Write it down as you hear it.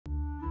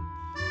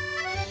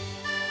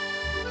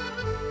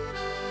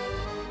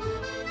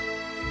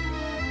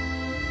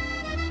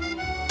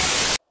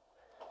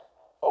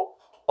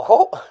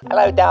Oh,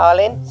 hello,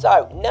 darling.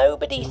 So,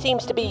 nobody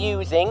seems to be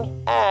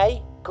using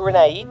A,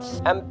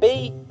 grenades, and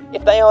B,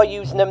 if they are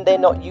using them, they're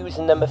not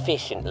using them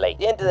efficiently. At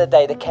the end of the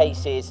day, the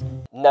case is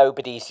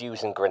nobody's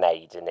using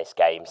grenades in this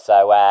game.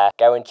 So,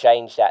 go and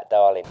change that,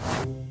 darling.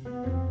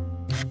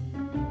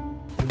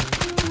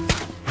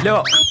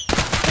 Look!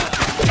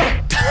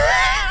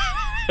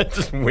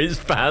 Just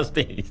whizzed past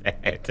his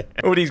head.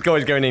 All these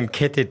guys going in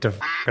kitted to f***,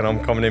 and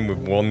I'm coming in with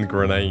one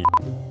grenade.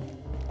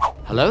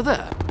 Hello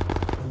there.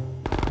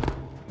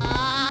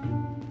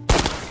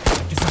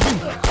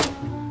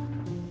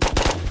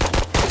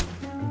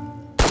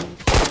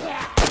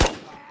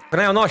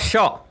 Grenade, nice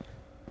shot.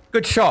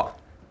 Good shot.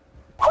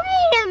 Wait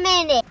a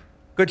minute.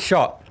 Good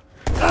shot.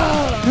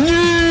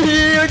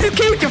 I just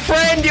killed your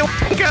friend, you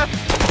f***er.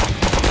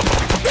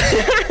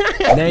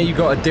 Now you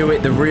gotta do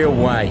it the real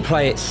way.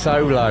 Play it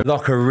solo,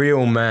 like a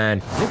real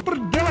man.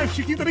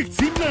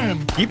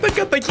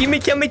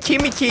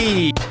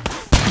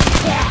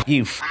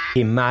 You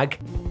f***ing mag.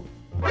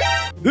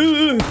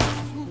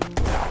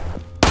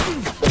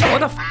 What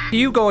the f*** are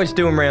you guys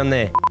doing around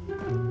there?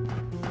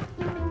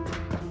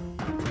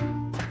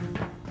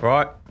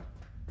 Right.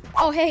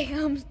 Oh, hey,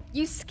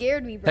 you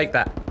scared me, bro. Take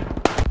that.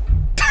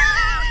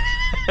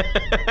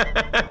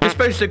 You're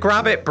supposed to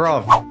grab it,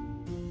 bruv.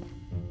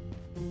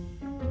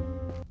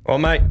 Oh,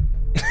 mate.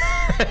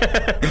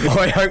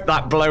 I hope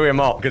that blew him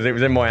up because it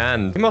was in my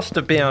hand. He must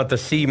have been able to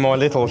see my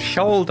little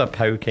shoulder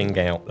poking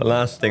out. The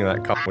last thing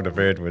that cop would have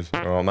heard was,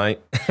 oh, mate.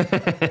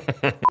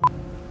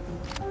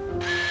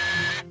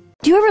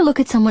 Do you ever look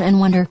at someone and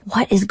wonder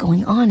what is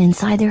going on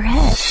inside their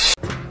head?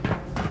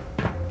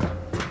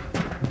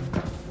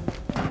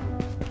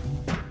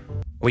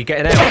 Are we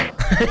getting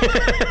out?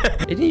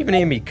 He didn't even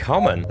hear me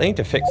coming. They need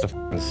to fix the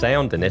f***ing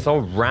sound in this. I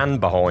ran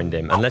behind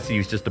him, unless he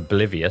was just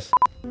oblivious.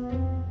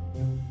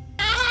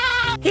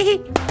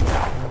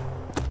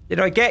 Did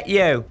I get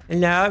you?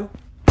 Hello?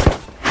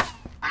 F***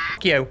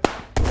 you.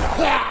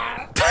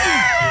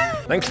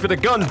 Thanks for the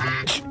gun.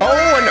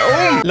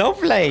 Oh, and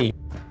lovely.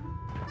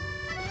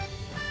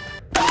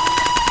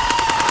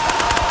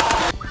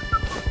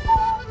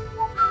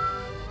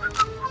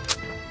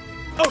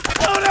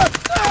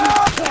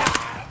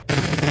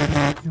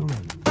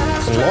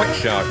 Light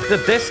show. The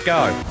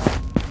disco.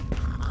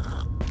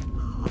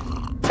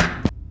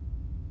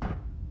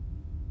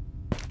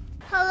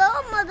 Hello,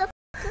 motherfucker.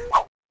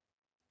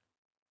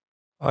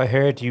 I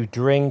heard you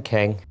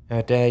drinking.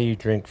 How dare you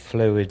drink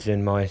fluids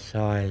in my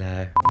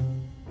silo?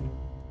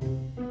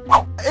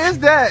 Is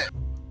that?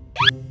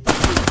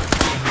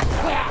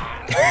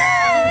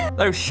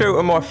 Don't shoot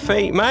at my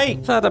feet, mate.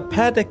 It's had a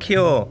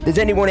pedicure. There's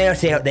anyone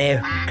else out there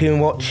who can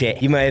watch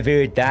it? You may have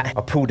heard that.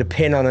 I pulled a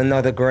pin on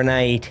another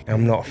grenade.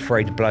 I'm not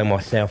afraid to blow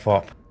myself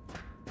up.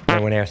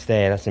 No one else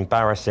there. That's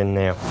embarrassing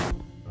now.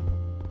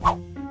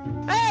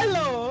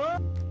 Hello.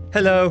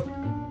 Hello.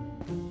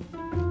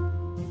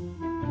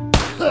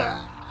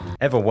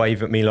 Ever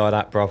wave at me like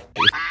that, bruv?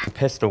 Get your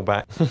pistol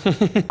back.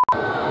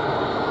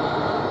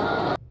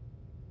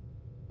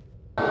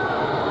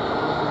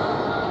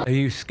 Are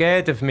you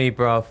scared of me,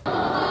 bruv?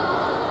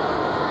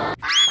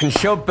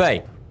 Should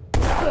be.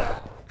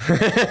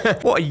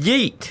 What a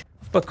yeet!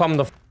 I've become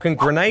the fucking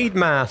grenade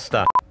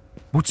master.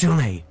 Buď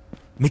silnej.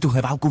 My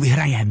tuhle válku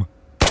vyhrajem.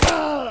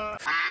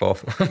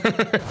 Off.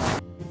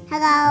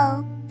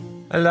 Hello.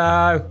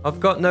 Hello. I've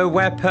got no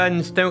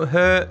weapons. Don't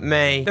hurt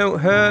me. Don't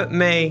hurt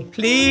me.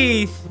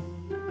 Please.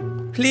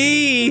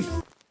 Please.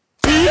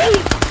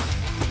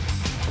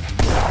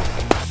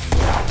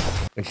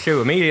 And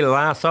shoot me, you little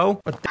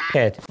asshole. A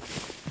dickhead.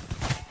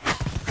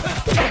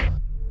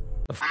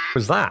 The f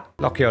was that?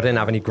 Lucky I didn't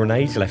have any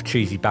grenades left,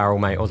 cheesy barrel,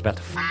 mate. I was about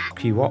to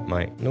f you up,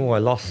 mate. No, I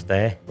lost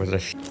there. It was a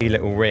shitty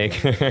little rig.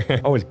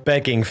 I was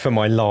begging for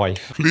my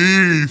life.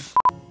 Please.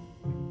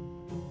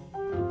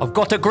 I've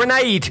got a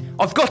grenade!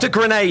 I've got a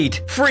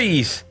grenade!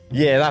 Freeze!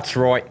 Yeah, that's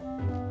right.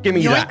 Give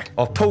me that.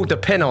 I've pulled the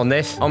pin on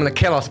this. I'm gonna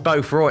kill us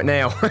both right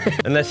now.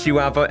 Unless you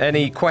have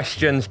any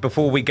questions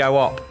before we go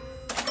up.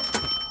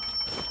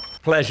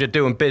 Pleasure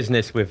doing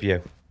business with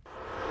you.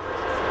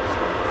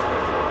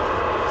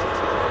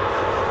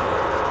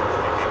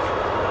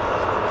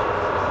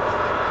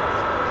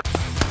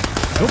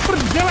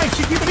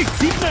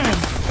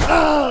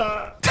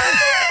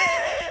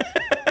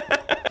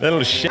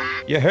 Little shit,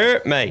 you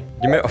hurt me.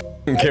 You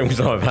met the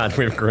kills I've had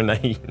with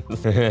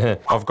grenades.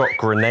 I've got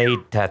grenade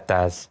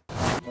tatas.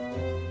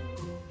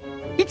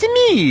 It's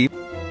me.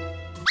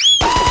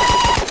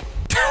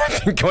 I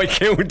think I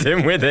killed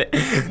him with it.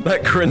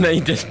 That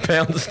grenade just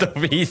bounced off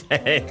his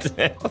head.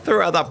 I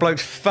threw it at that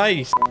bloke's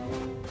face.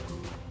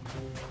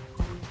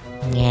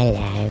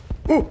 Hello.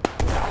 Ooh.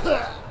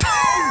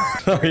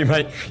 Sorry,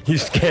 mate. You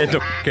scared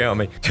the f*** out of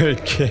me. Kill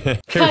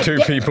two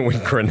people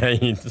with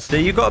grenades.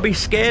 See, you got to be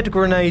scared of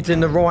grenades in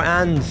the right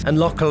hands. And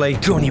luckily,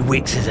 Johnny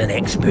Wicks is an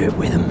expert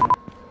with them.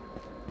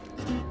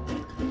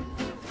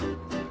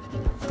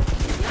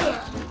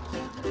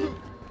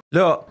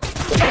 Look.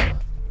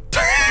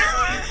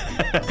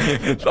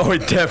 I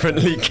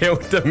definitely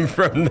killed them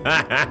from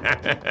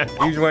that.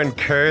 He's wearing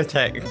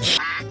Curtex.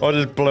 I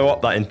just blew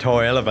up that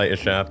entire elevator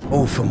shaft.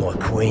 All for my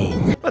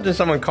queen. Imagine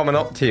someone coming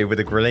up to you with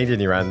a grenade in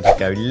your hand and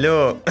go,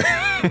 look.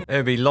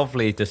 It'd be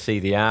lovely to see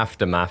the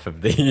aftermath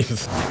of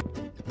these.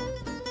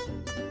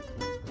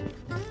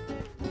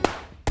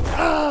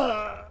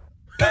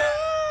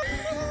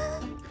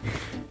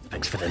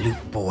 Thanks for the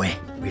loot, boy.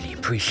 Really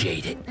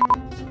appreciate it.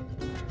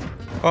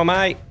 Oh,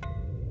 mate.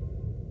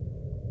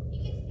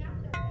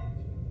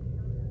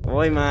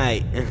 Oi,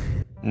 mate.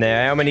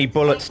 Now, how many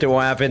bullets do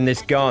I have in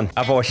this gun?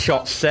 Have I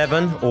shot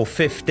 7 or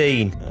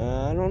 15?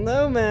 I don't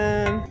know,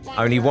 man.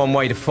 Only one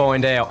way to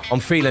find out. I'm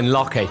feeling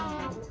lucky.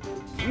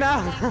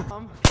 No.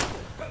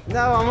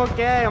 No, I'm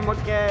okay, I'm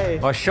okay.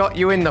 I shot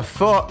you in the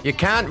foot. You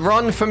can't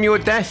run from your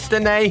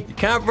destiny. You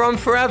can't run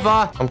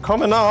forever. I'm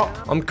coming up.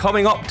 I'm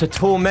coming up to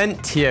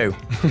torment you.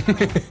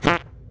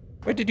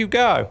 Where did you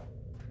go?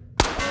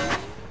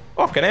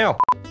 Fucking hell.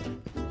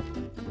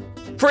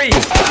 Freeze!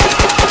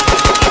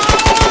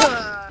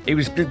 He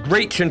was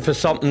reaching for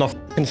something, I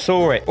fucking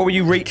saw it. What were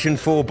you reaching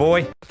for,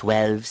 boy?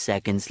 12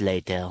 seconds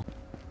later.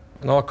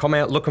 And I come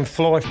out looking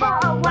fly.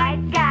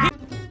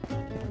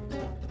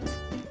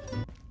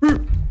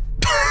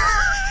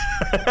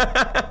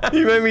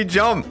 You made me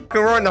jump.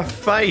 Right in the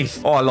face.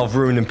 Oh, I love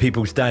ruining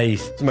people's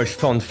days. It's the most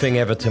fun thing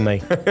ever to me.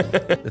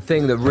 The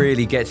thing that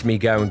really gets me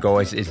going,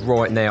 guys, is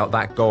right now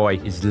that guy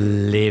is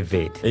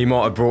livid. He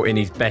might have brought in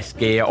his best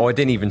gear. I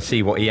didn't even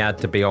see what he had,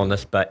 to be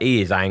honest, but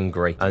he is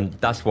angry. And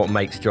that's what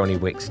makes Johnny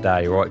Wick's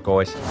day, right,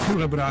 guys?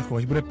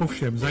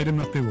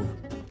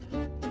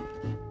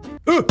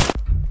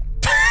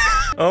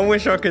 I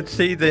wish I could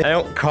see the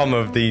outcome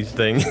of these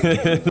things.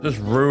 Just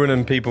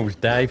ruining people's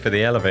day for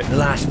the elevator. The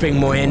last thing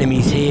my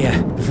enemies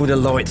hear before the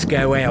lights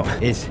go out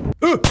is...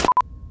 look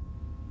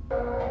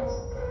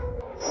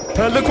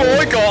what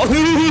I got!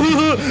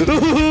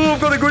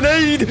 I've got a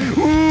grenade!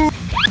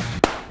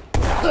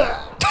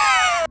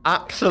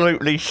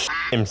 Absolutely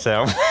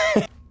himself.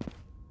 What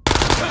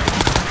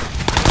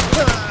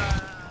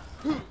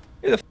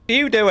the f are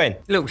you doing?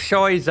 Little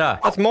shizer.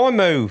 That's my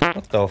move.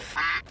 What the f?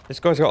 This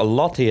guy's got a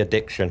Lottie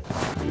addiction.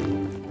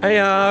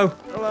 Heyo.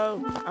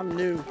 Hello, I'm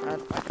new.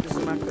 This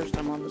is my first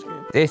time on this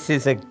game. This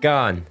is a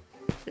gun.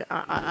 Yeah,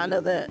 I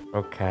know that.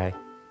 Okay.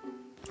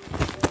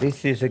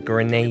 This is a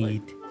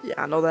grenade. Yeah,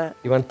 I know that.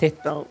 You want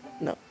it? No.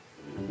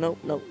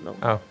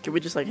 Oh. Can we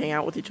just like hang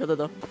out with each other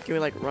though? Can we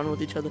like run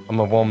with each other? I'm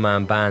a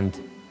one-man band.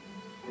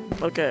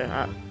 Okay,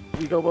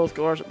 we go both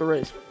go our separate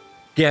ways.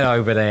 Get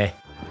over there.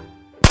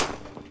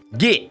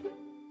 Get.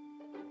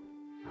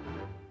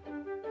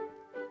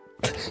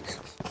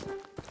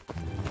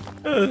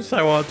 It's so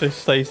hard to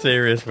stay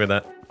serious with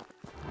that.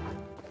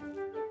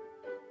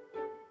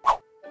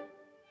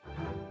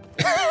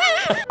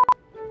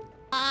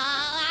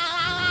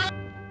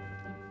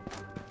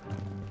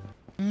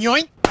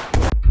 Yoink!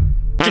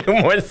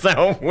 Kill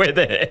myself with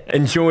it.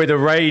 Enjoy the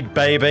raid,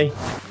 baby.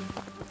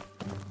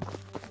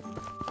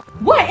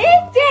 What is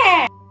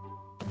that?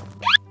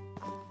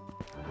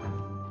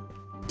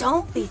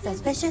 Don't be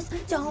suspicious.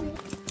 Don't.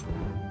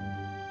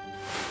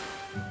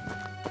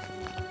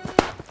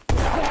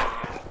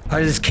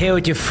 I just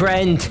killed your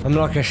friend. I'm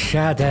like a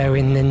shadow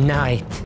in the night.